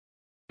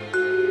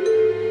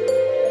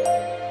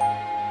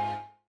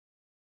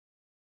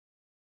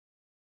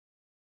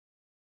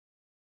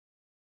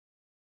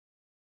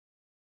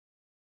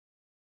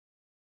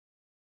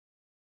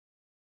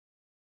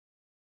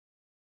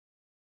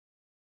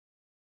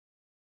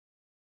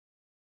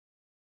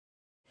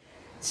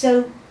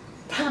So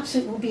perhaps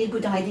it would be a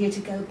good idea to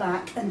go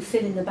back and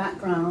fill in the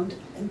background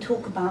and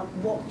talk about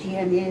what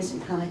GM is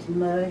and how it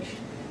emerged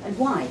and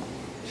why.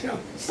 Sure.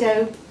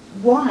 So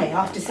why,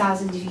 after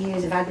thousands of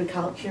years of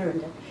agriculture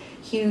and a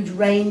huge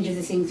range of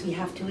the things we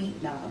have to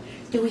eat now,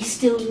 do we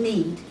still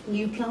need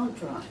new plant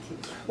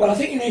varieties? Well, I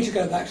think you need to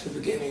go back to the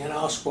beginning and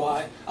ask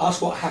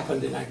what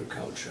happened in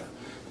agriculture.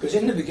 Because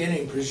in the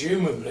beginning,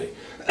 presumably,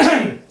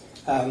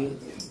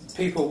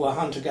 people were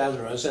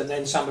hunter-gatherers, and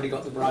then somebody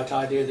got the bright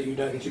idea that you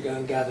don't need to go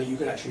and gather, you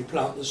could actually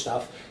plant the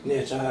stuff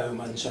near to home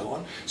and so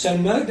on. So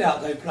no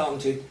doubt they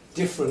planted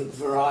different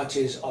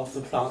varieties of the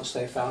plants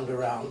they found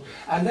around,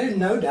 and then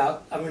no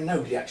doubt, I mean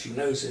nobody actually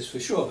knows this for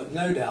sure, but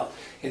no doubt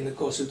in the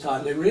course of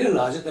time they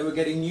realised that they were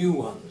getting new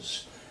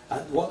ones.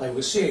 And what they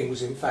were seeing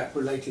was in fact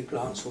related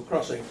plants were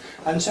crossing.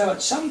 And so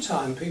at some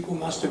time people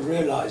must have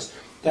realised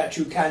that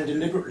you can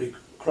deliberately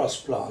cross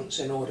plants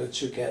in order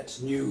to get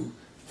new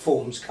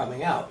forms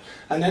coming out.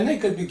 And then they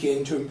could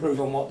begin to improve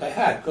on what they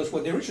had, because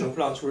the original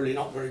plants were really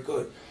not very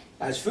good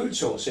as food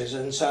sources,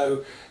 and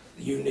so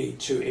you need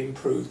to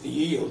improve the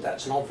yield.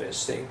 That's an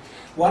obvious thing.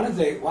 One of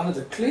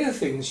the clear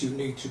things you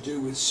need to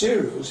do with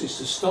cereals is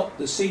to stop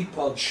the seed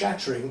pods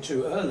shattering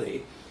too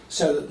early,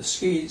 so that the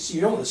seeds,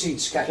 you don't want the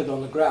seeds scattered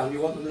on the ground, you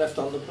want them left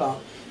on the plant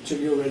till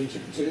you're ready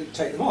to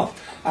take them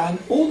off. And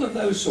all of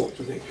those sorts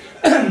of things.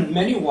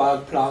 Many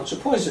wild plants are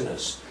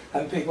poisonous,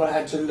 and people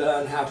had to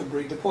learn how to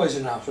breed the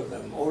poison out of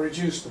them or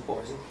reduce the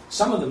poison.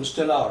 Some of them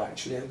still are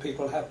actually, and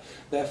people have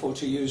therefore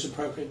to use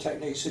appropriate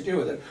techniques to deal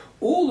with it.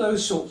 All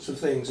those sorts of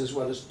things, as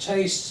well as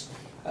tastes,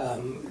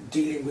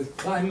 dealing with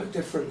climate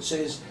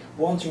differences,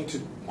 wanting to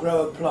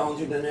grow a plant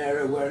in an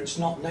area where it's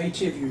not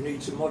native, you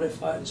need to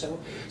modify it and so on.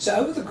 So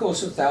over the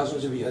course of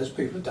thousands of years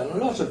people have done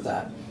a lot of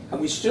that, and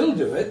we still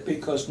do it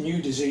because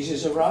new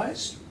diseases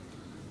arise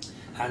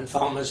and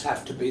farmers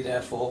have to be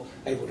therefore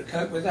able to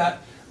cope with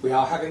that. We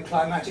are having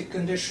climatic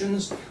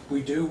conditions.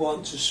 We do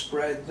want to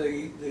spread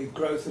the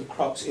growth of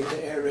crops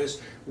into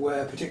areas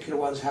where particular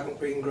ones haven't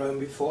been grown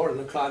before, and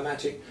the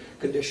climatic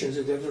conditions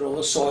are different, or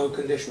the soil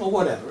condition, or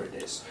whatever it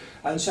is.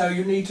 And so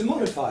you need to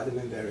modify them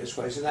in various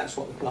ways, and that's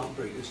what the plant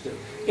breeders do.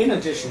 In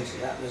addition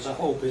to that, there's a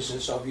whole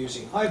business of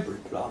using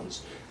hybrid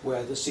plants,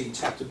 where the seeds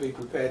have to be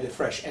prepared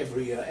afresh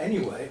every year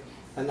anyway,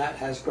 and that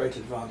has great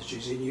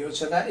advantages in yield.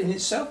 So that in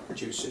itself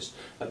produces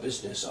a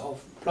business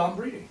of plant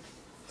breeding.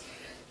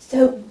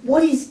 So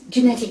what is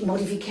genetic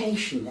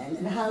modification then,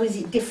 and how is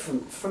it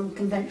different from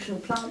conventional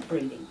plant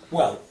breeding?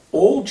 Well,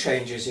 all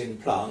changes in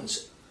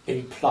plants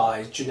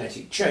imply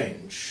genetic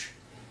change.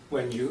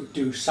 When you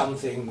do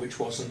something which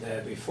wasn't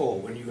there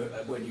before, when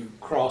you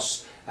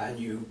cross and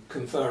you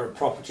confer a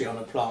property on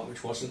a plant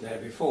which wasn't there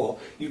before,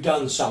 you've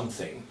done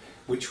something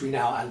which we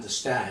now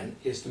understand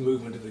is the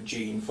movement of a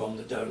gene from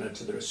the donor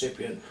to the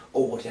recipient,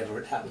 or whatever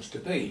it happens to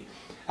be.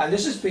 And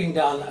this has been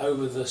done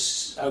over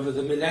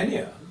the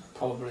millennia.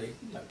 Probably,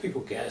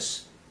 people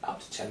guess,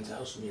 up to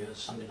 10,000 years,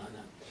 something like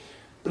that.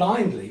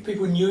 Blindly,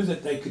 people knew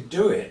that they could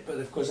do it, but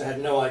of course they had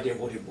no idea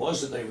what it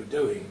was that they were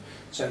doing.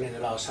 It's only in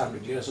the last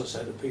 100 years or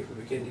so that people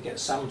begin to get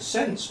some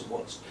sense of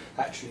what's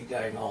actually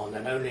going on,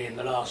 and only in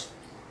the last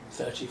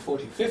 30,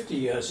 40, 50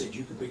 years that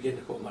you could begin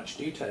to put much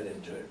detail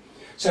into it.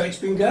 So it's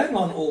been going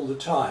on all the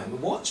time,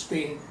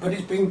 but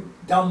it's been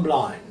done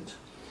blind.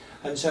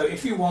 And so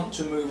if you want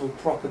to move a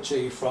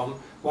property from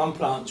one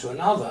plant to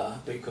another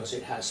because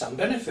it has some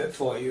benefit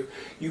for you,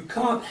 you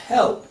can't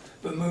help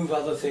but move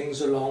other things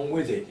along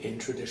with it in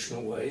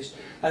traditional ways,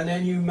 and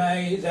then you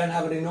may then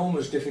have an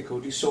enormous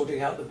difficulty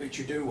sorting out the bit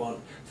you do want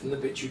from the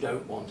bit you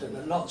don't want, and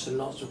there are lots and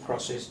lots of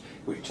processes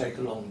which take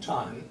a long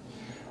time.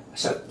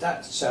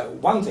 So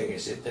one thing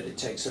is that it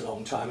takes a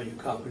long time and you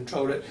can't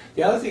control it.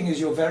 The other thing is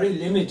you're very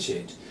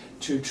limited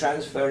to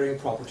transferring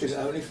properties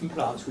only from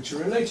plants which are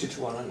related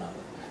to one another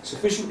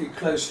sufficiently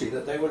closely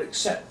that they will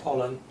accept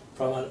pollen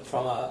from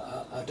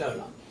a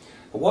donor.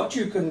 But what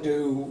you can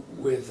do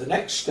with the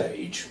next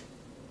stage,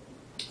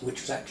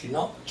 which was actually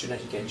not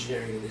genetic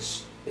engineering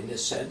in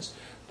this sense,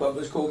 but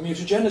was called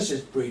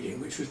mutagenesis breeding,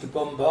 which was to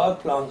bombard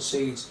plant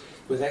seeds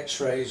with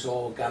X-rays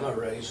or gamma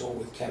rays or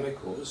with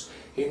chemicals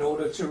in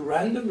order to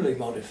randomly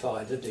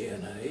modify the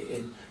DNA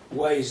in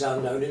ways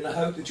unknown in the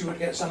hope that you would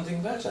get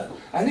something better.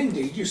 And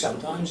indeed you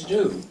sometimes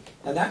do.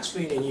 And that's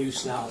been in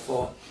use now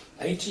for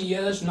 80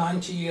 years,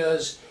 90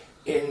 years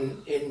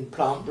in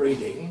plant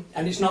breeding,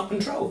 and it's not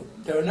controlled.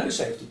 There are no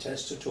safety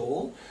tests at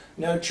all,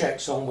 no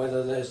checks on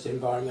whether there's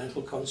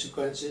environmental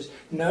consequences,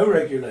 no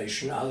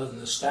regulation other than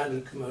the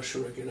standard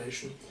commercial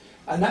regulation.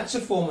 And that's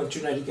a form of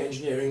genetic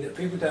engineering that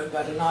people don't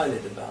bat an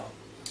eyelid about.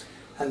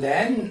 And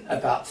then,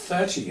 about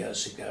 30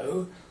 years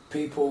ago,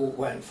 people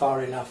went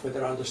far enough with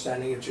their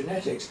understanding of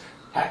genetics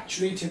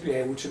actually to be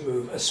able to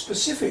move a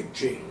specific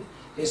gene,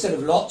 instead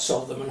of lots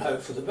of them and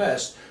hope for the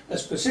best, a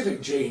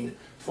specific gene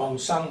from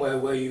somewhere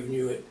where you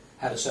knew it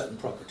had a certain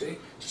property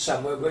to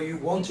somewhere where you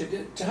wanted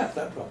it to have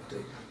that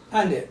property.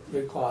 And it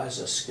requires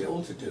a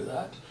skill to do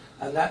that,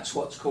 and that's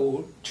what's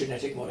called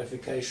genetic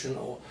modification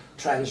or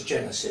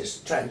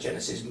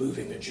transgenesis,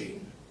 moving a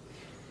gene.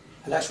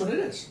 And that's what it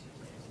is.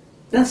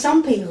 Now,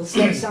 some people,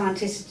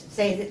 scientists,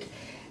 say that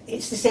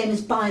it's the same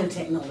as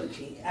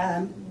biotechnology,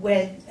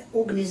 where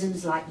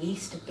organisms like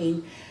yeast have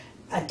been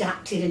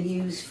adapted and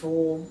used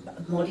for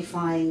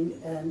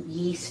modifying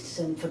yeasts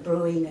and for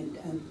brewing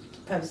and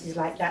purposes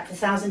like that for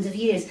thousands of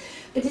years.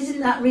 But isn't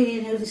that really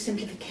an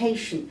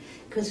oversimplification?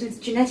 Because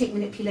with genetic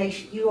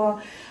manipulation, you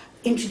are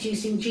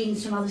introducing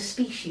genes from other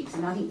species,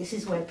 and I think this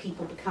is where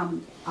people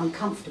become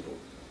uncomfortable.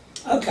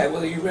 Okay,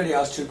 well, you really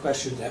asked two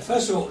questions there.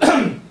 First of all,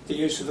 the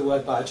use of the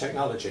word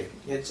biotechnology.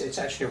 It's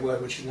actually a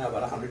word which is now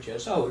about 100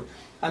 years old.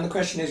 And the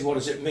question is, what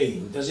does it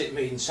mean? Does it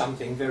mean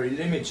something very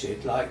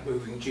limited, like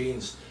moving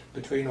genes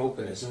between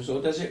organisms, or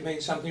does it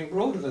mean something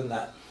broader than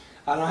that?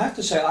 And I have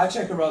to say, I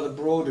take a rather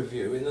broader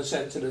view in the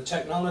sense that a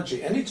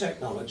technology, any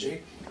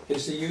technology,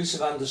 is the use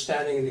of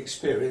understanding and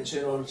experience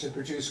in order to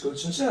produce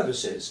goods and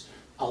services.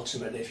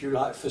 Ultimately, if you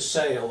like, for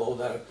sale,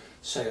 although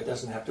sale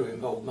doesn't have to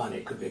involve money,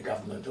 it could be a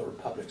government or a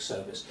public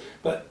service.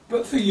 But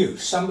for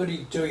use,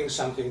 somebody doing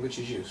something which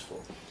is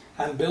useful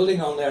and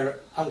building on their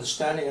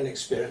understanding and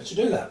experience to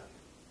do that.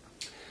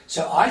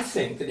 So I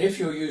think that if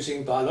you're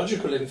using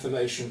biological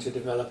information to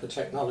develop a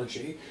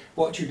technology,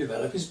 what you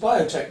develop is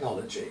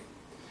biotechnology.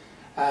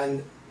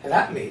 And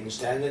that means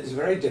then that it's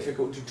very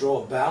difficult to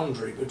draw a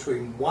boundary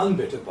between one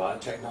bit of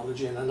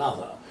biotechnology and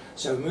another.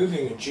 So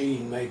moving a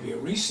gene may be a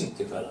recent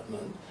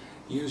development.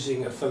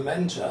 Using a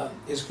fermenter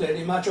is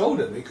clearly much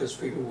older because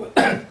people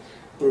were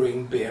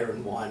brewing beer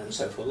and wine and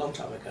so forth a long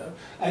time ago.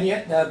 And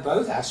yet they're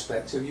both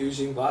aspects of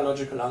using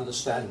biological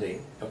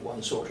understanding of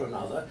one sort or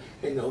another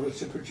in order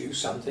to produce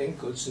something,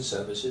 goods and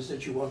services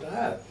that you want to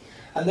have.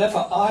 And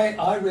therefore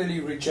I really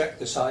reject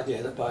this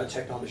idea that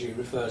biotechnology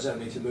refers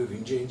only to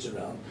moving genes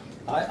around.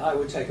 I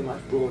would take a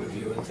much broader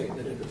view and think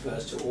that it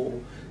refers to all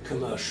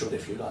commercial,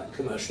 if you like,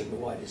 commercial in the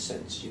widest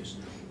sense use.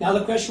 Now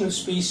the question of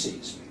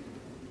species.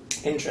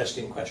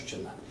 Interesting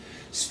question, that.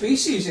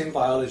 Species in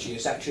biology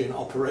is actually an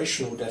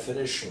operational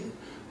definition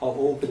of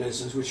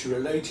organisms which are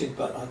related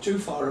but are too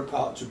far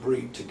apart to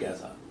breed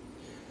together.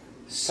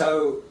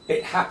 So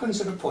it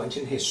happens at a point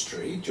in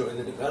history during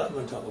the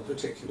development of a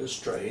particular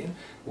strain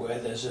where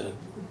there's a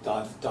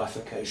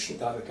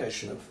bifurcation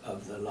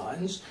of the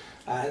lines,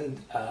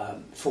 and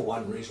for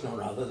one reason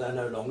or another they're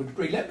no longer to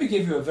breed. Let me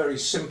give you a very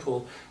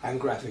simple and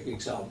graphic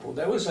example.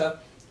 There was a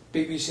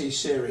BBC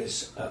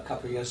series a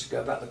couple of years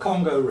ago about the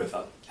Congo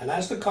River, and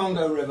as the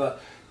Congo River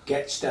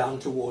gets down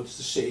towards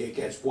the sea, it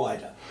gets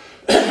wider.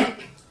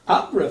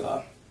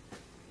 Upriver,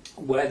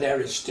 where the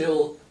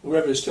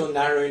river is still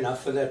narrow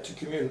enough for them to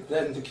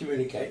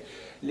communicate,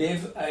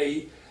 live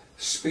a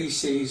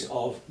species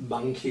of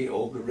monkey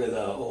or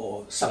gorilla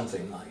or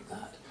something like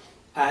that.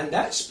 And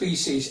that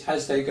species,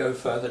 as they go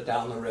further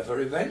down the river,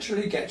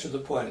 eventually get to the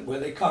point where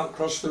they can't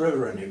cross the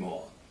river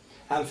anymore.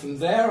 And from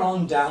there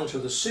on down to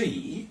the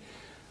sea,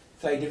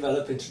 they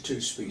develop into two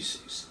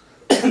species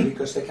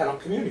because they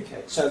cannot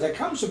communicate. So there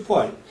comes a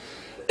point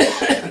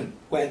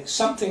when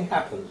something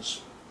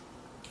happens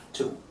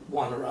to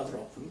one or other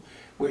of them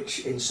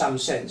which in some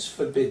sense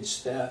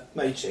forbids their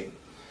mating,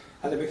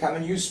 and they become a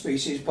new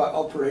species by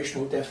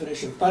operational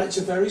definition. But it's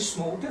a very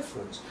small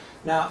difference.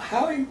 Now,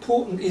 how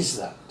important is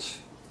that?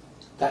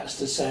 That's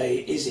to say,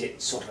 is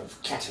it sort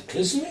of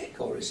cataclysmic,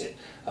 or is it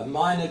a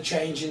minor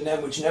change in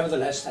them which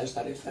nevertheless has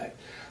that effect?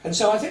 And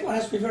so I think one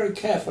has to be very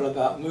careful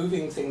about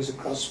moving things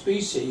across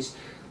species.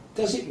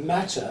 Does it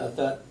matter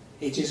that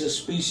it is a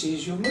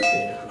species you're moving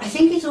across? I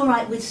think it's all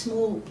right with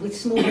small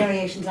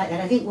variations like that.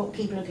 I think what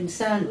people are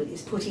concerned with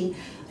is putting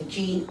a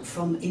gene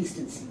from,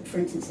 for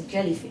instance, a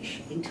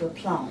jellyfish into a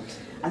plant.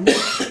 And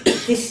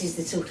this is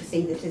the sort of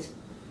thing that has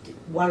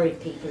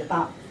worried people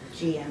about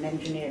GM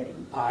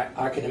engineering.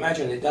 I can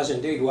imagine it does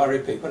indeed worry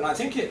people, and I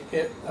think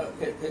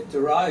it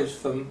derives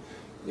from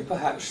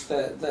perhaps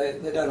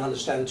they don't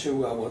understand too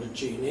well what a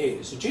gene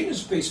is. A gene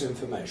is a piece of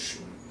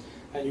information,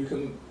 and you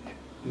can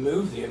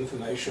move the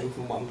information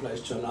from one place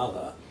to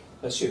another,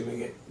 assuming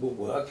it will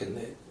work in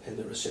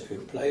the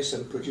recipient place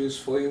and produce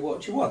for you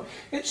what you want.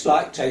 It's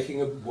like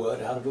taking a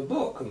word out of a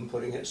book and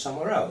putting it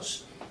somewhere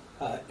else.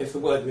 If the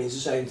word means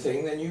the same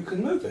thing, then you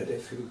can move it.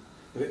 If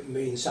it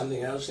means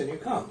something else, then you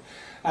can't.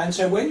 And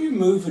so when you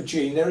move a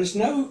gene,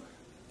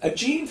 a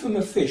gene from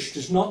a fish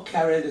does not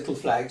carry a little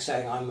flag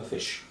saying I'm a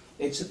fish.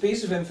 It's a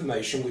piece of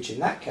information which in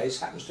that case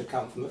happens to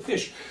come from a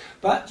fish.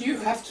 But you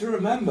have to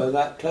remember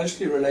that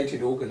closely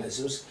related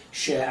organisms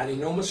share an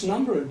enormous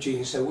number of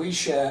genes. So we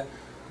share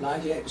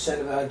 98%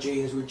 of our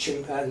genes with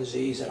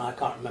chimpanzees, and I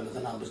can't remember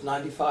the numbers,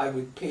 95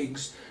 with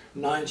pigs,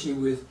 90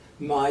 with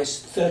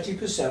mice,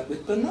 30%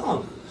 with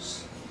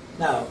bananas.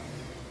 Now,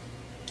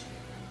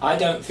 I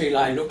don't feel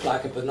I look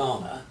like a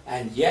banana,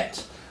 and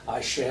yet I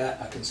share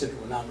a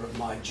considerable number of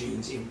my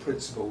genes in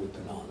principle with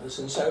bananas.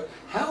 And so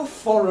how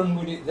foreign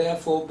would it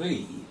therefore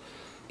be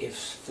if,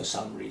 for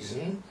some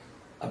reason,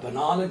 a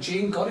banana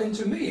gene got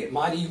into me? It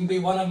might even be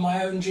one of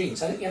my own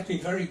genes. I think you have to be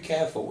very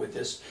careful with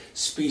this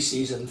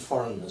species and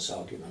foreignness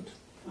argument.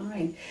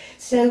 Fine.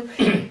 So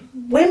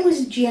when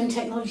was GM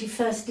technology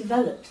first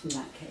developed in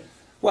that case?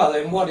 Well,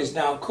 in what is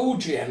now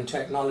called GM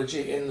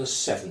technology in the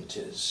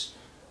 70s.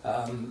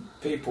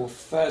 people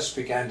first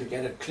began to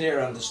get a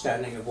clear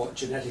understanding of what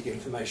genetic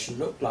information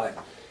looked like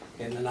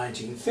in the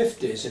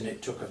 1950s, and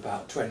it took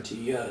about 20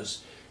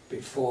 years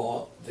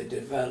before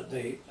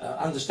the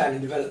understanding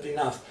developed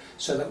enough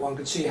so that one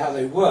could see how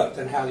they worked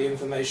and how the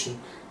information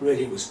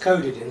really was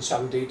coded in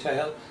some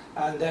detail.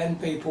 And then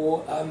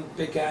people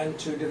began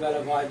to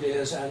develop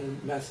ideas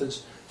and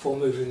methods for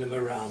moving them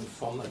around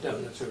from a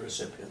donor to a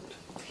recipient.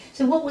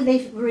 So what were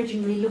they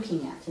originally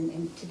looking at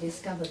and to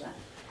discover that?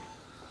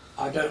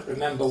 I don't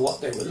remember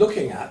what they were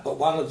looking at, but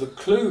one of the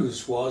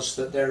clues was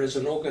that there is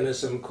an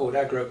organism called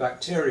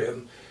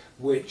agrobacterium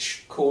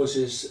which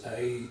causes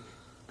a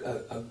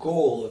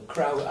gall,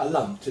 a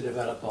lump to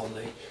develop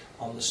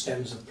on the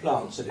stems of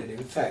plants that it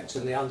infects,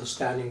 and the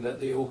understanding that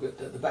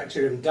the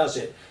bacterium does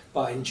it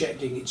by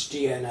injecting its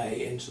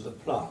DNA into the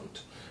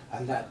plant,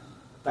 and that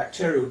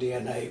bacterial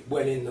DNA,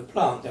 when in the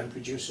plant, then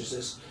produces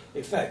this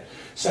effect.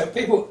 So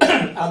people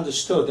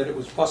understood that it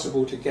was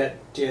possible to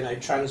get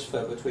DNA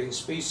transfer between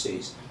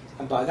species,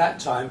 and by that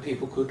time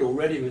people could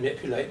already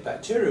manipulate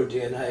bacterial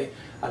DNA,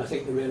 and I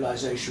think the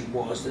realization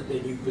was that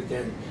then you could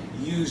then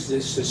use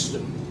this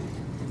system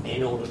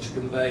in order to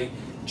convey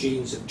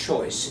genes of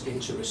choice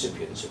into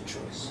recipients of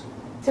choice.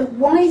 So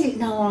why is it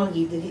now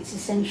argued that it's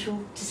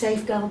essential to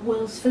safeguard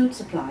world's food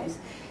supplies?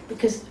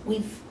 Because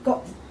we've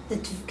got the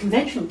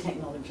conventional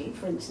technology,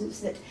 for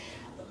instance, that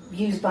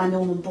used by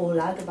Norman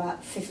Borlaug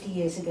about 50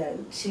 years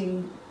ago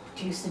to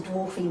produce the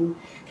dwarfing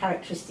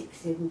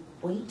characteristics in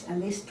wheat,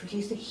 and this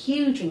produced a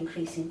huge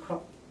increase in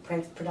crop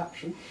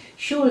production.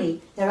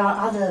 Surely there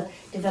are other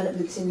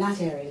developments in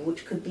that area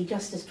which could be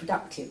just as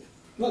productive.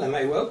 Well, there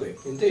may well be,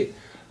 indeed.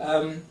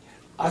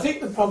 I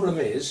think the problem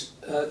is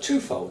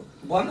twofold.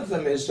 One of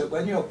them is that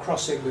when you're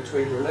crossing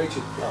between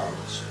related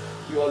plants,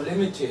 you are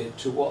limited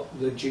to what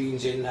the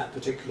genes in that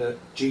particular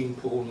gene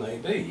pool may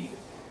be.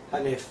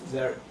 And if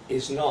there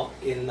is not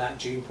in that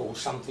gene pool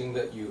something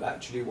that you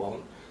actually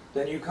want,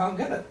 then you can't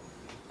get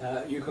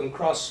it. You can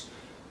cross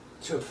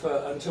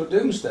until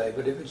doomsday,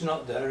 but if it's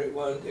not there, it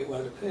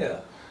won't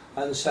appear.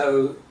 And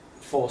so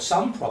for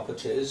some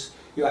properties,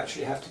 you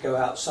actually have to go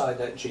outside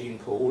that gene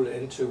pool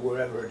into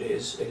wherever it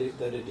is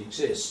that it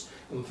exists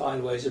and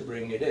find ways of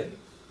bringing it in.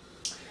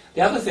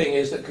 The other thing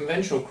is that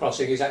conventional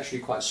crossing is actually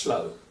quite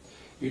slow.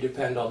 You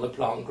depend on the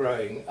plant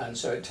growing, and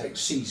so it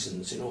takes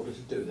seasons in order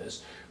to do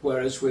this.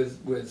 Whereas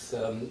with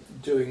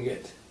doing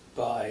it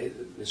by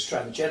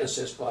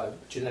transgenesis, by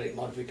genetic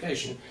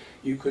modification,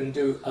 you can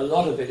do a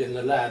lot of it in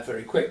the lab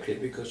very quickly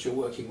because you're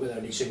working with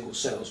only single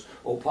cells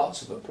or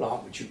parts of a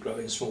plant which you grow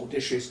in small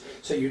dishes,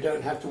 so you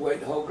don't have to wait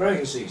the whole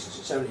growing seasons.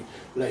 It's only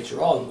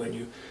later on when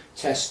you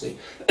test the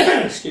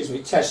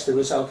test the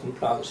resultant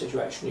plants that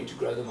you actually need to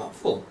grow them up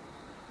full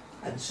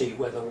and see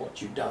whether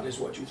what you've done is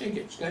what you think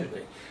it's going to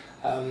be.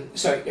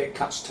 So it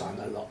cuts time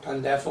a lot,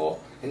 and therefore,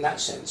 in that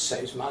sense,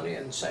 saves money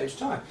and saves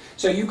time.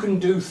 So you can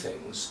do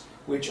things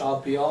which are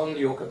beyond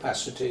your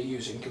capacity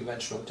using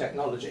conventional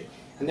technology.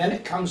 And then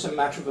it comes a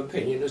matter of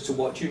opinion as to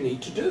what you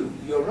need to do.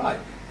 You're right.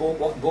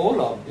 What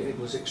Borlaug did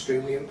was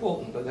extremely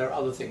important, but there are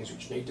other things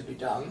which need to be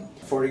done.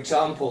 For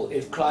example,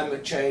 if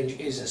climate change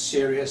is as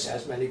serious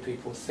as many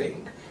people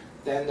think,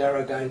 then there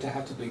are going to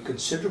have to be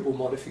considerable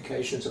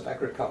modifications of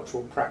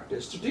agricultural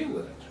practice to deal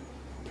with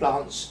it.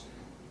 Plants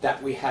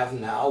that we have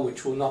now,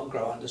 which will not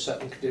grow under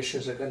certain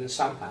conditions, are going to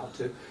somehow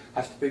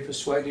have to be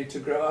persuaded to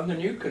grow under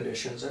new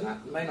conditions, and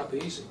that may not be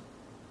easy.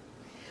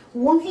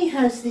 Why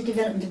has the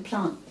development of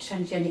plant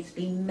transgenics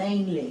been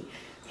mainly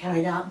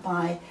carried out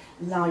by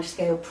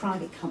large-scale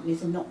private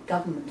companies and not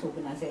government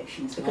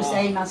organisations? Because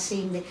they must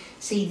see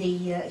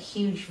the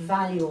huge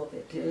value of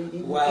it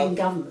in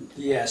government.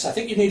 Yes, I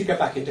think you need to go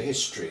back into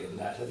history in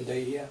that, and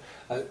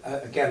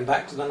again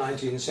back to the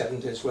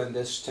 1970s when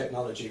this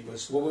technology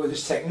was,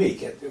 this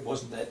technique, it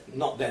wasn't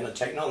not then a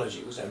technology,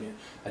 it was only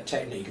a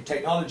technique. A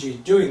technology is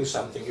doing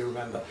something, you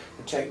remember.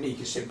 A technique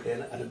is simply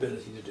an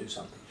ability to do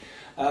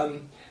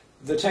something.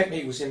 The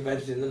technique was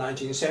invented in the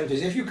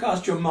 1970s. If you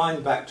cast your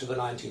mind back to the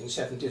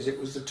 1970s, it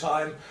was the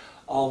time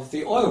of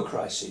the oil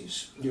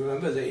crises. You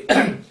remember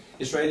the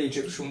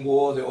Israeli-Egyptian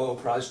war, the oil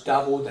price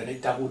doubled, then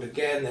it doubled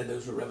again, then there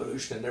was a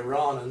revolution in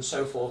Iran and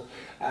so forth,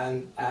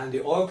 and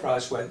the oil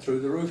price went through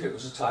the roof. It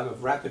was a time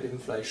of rapid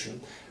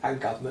inflation, and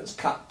governments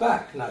cut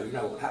back. Now, you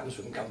know what happens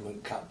when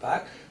government cut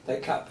back. They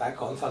cut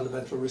back on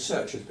fundamental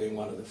research as being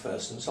one of the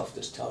first and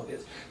softest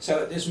targets.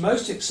 So at this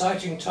most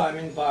exciting time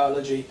in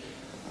biology,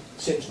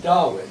 since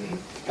Darwin,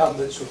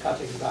 governments were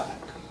cutting back,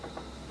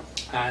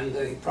 and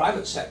the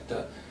private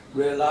sector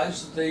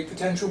realised the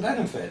potential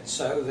benefits.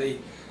 So the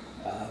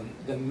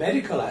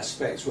medical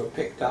aspects were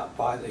picked up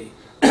by the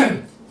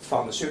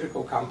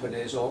pharmaceutical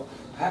companies, or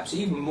perhaps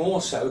even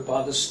more so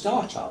by the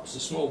startups, the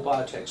small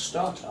biotech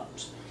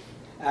startups,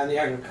 and the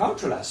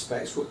agricultural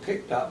aspects were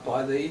picked up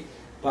by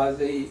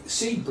the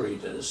seed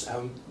breeders,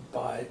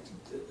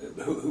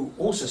 who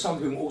also, some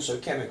of whom also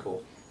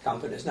chemical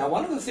companies. Now,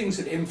 one of the things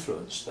that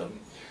influenced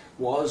them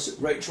was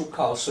Rachel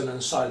Carlson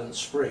and Silent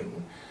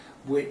Spring,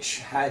 which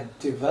had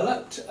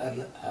developed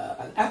an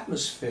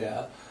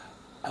atmosphere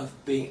of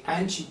being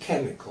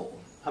anti-chemical.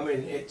 I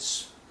mean,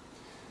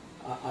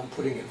 I'm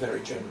putting it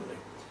very generally.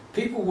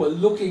 People were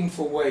looking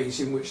for ways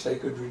in which they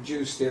could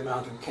reduce the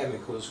amount of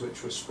chemicals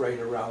which were sprayed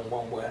around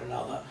one way or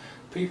another.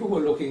 People were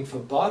looking for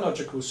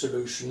biological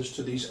solutions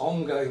to these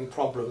ongoing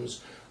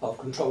problems of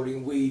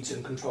controlling weeds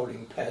and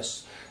controlling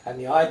pests, and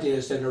the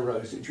ideas then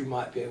arose that you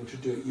might be able to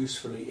do it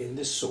usefully in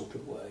this sort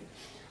of way.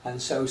 And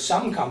so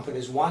some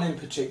companies, one in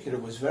particular,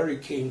 was very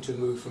keen to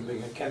move from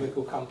being a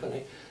chemical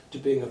company to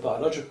being a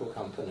biological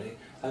company,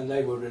 and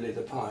they were really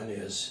the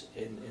pioneers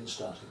in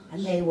starting this.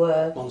 And they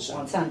were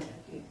Monsanto.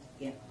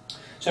 Yeah.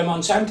 So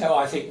Monsanto,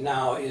 I think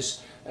now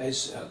is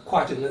to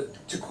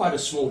quite a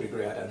small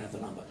degree, I don't have the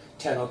number,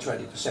 10 or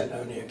 20%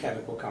 only a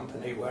chemical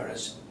company,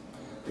 whereas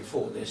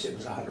before this it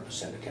was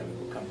 100% a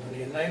chemical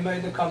company, and they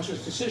made the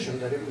conscious decision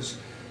that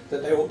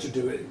they ought to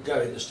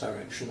go in this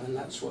direction, and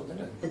that's what they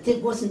did.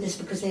 But wasn't this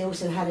because they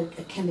also had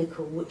a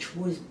chemical which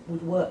would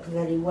work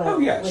very well? Oh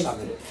yes,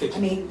 I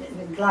mean,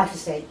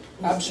 glyphosate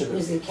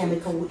was a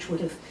chemical which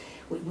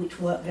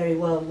worked very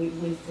well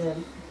with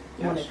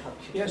monoculture.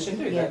 Yes,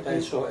 indeed. Yeah,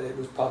 they saw it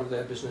was part of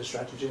their business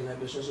strategy and their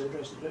business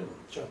interest to do it.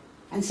 Sure.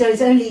 And so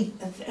it's only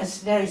a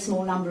very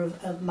small number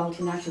of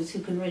multinationals who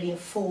can really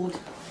afford.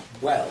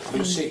 Well,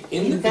 you see,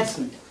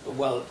 investment.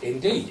 Well,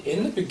 indeed,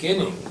 in the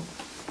beginning,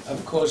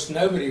 of course,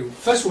 nobody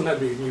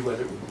knew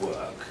whether it would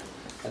work,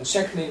 and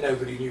secondly,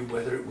 nobody knew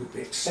whether it would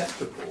be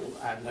acceptable,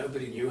 and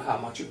nobody knew how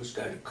much it was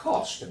going to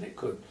cost, and it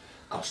could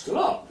cost a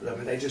lot. I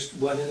mean, they just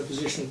weren't in a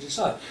position to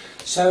decide.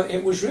 So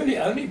it was really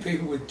only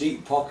people with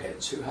deep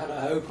pockets who had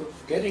a hope of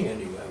getting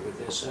anywhere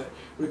with this. So it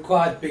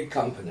required big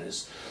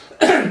companies.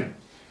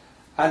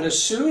 And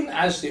as soon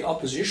as the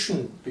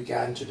opposition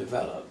began to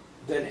develop,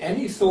 then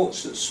any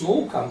thoughts that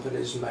small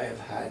companies may have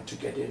had to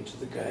get into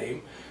the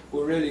game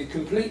were really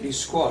completely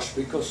squashed,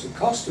 because the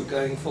cost of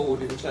going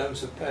forward in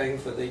terms of paying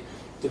for the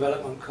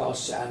development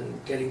costs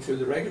and getting through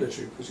the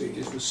regulatory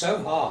procedures was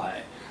so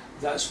high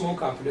that small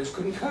companies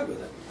couldn't cope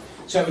with it.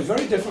 So it was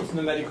very different from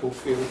the medical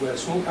field, where a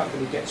small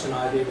company gets an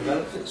idea,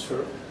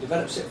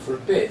 develops it for a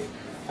bit,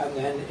 and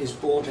then is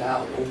bought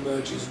out or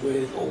merges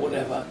with, or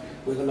whatever,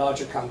 with a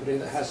larger company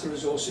that has the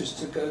resources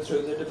to go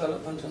through the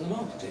development and the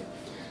marketing.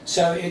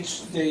 So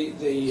it's the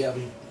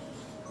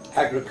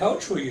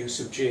agricultural use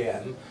of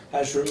GM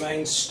has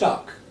remained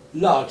stuck,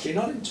 largely,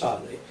 not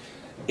entirely,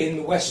 in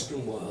the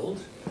Western world,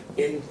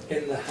 in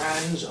the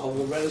hands of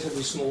a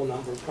relatively small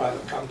number of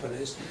private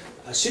companies,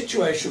 a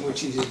situation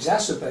which is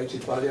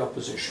exacerbated by the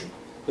opposition.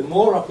 The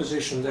more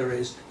opposition there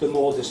is, the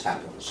more this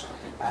happens.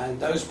 And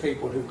those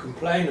people who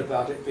complain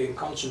about it being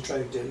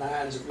concentrated in the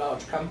hands of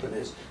large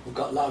companies have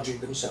got largely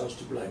themselves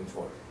to blame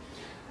for it.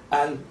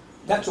 And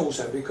that's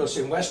also because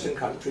in Western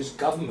countries,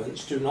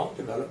 governments do not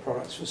develop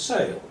products for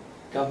sale.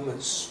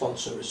 Governments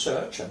sponsor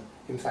research, and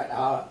in fact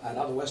our and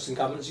other Western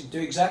governments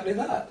do exactly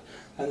that.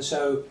 And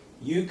so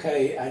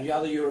UK and the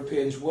other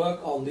Europeans work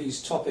on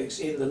these topics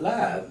in the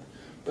lab,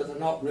 but they're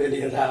not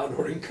really allowed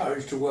or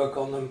encouraged to work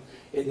on them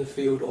in the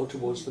field or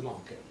towards the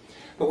market.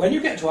 But when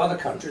you get to other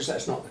countries,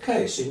 that's not the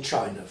case. In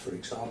China, for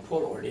example,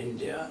 or in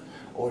India,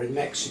 or in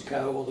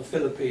Mexico, or the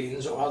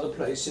Philippines, or other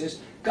places,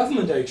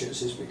 government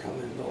agencies become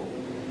involved.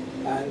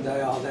 And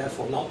they are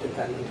therefore not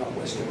dependent on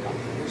Western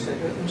companies, they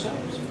do it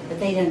themselves. But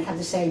they don't have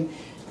the same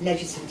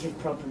legislative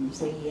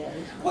problems.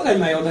 Well, they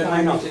may or they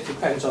may not. It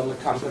depends on the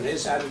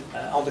companies and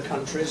other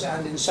countries,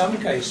 and in some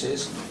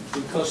cases,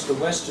 because the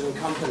Western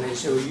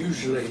companies, who are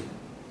usually,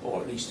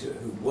 or at least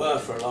who were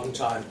for a long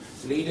time,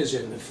 leaders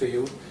in the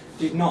field,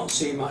 did not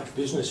see much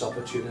business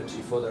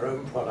opportunity for their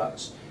own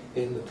products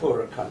in the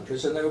poorer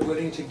countries, and they were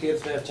willing to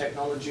give their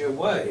technology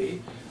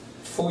away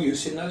for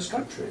use in those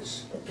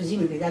countries. But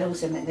presumably that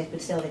also meant they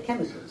could sell their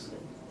chemicals.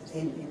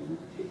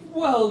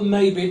 Well,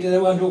 maybe they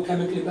weren't all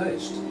chemically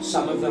based.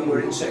 Some of them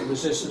were insect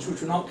resistance,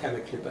 which were not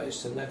chemically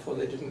based, and therefore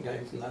they didn't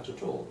gain from that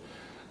at all.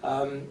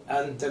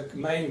 And the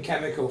main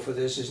chemical for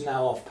this is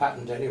now off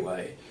patent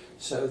anyway,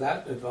 so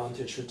that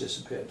advantage has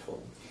disappeared for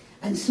them.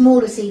 And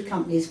smaller seed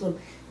companies were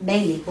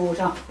mainly bought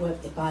up,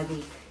 weren't they,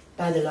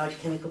 by the large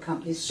chemical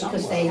companies,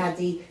 because they had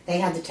the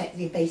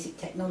basic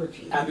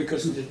technology. And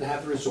because they didn't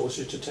have the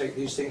resources to take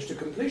these things to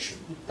completion.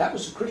 That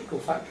was a critical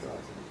factor, I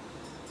think.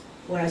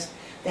 Whereas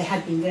they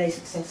had been very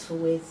successful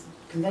with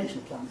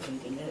conventional plant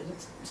breeding,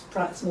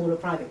 smaller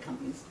private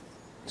companies.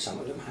 Some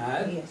of them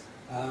had, yes.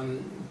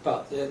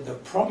 But the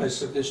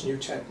promise of this new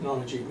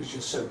technology was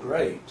just so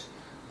great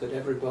that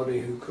everybody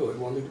who could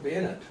wanted to be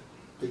in it,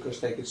 because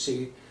they could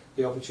see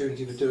the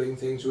opportunity for doing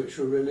things which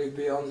were really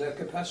beyond their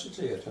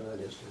capacity at an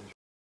earlier stage.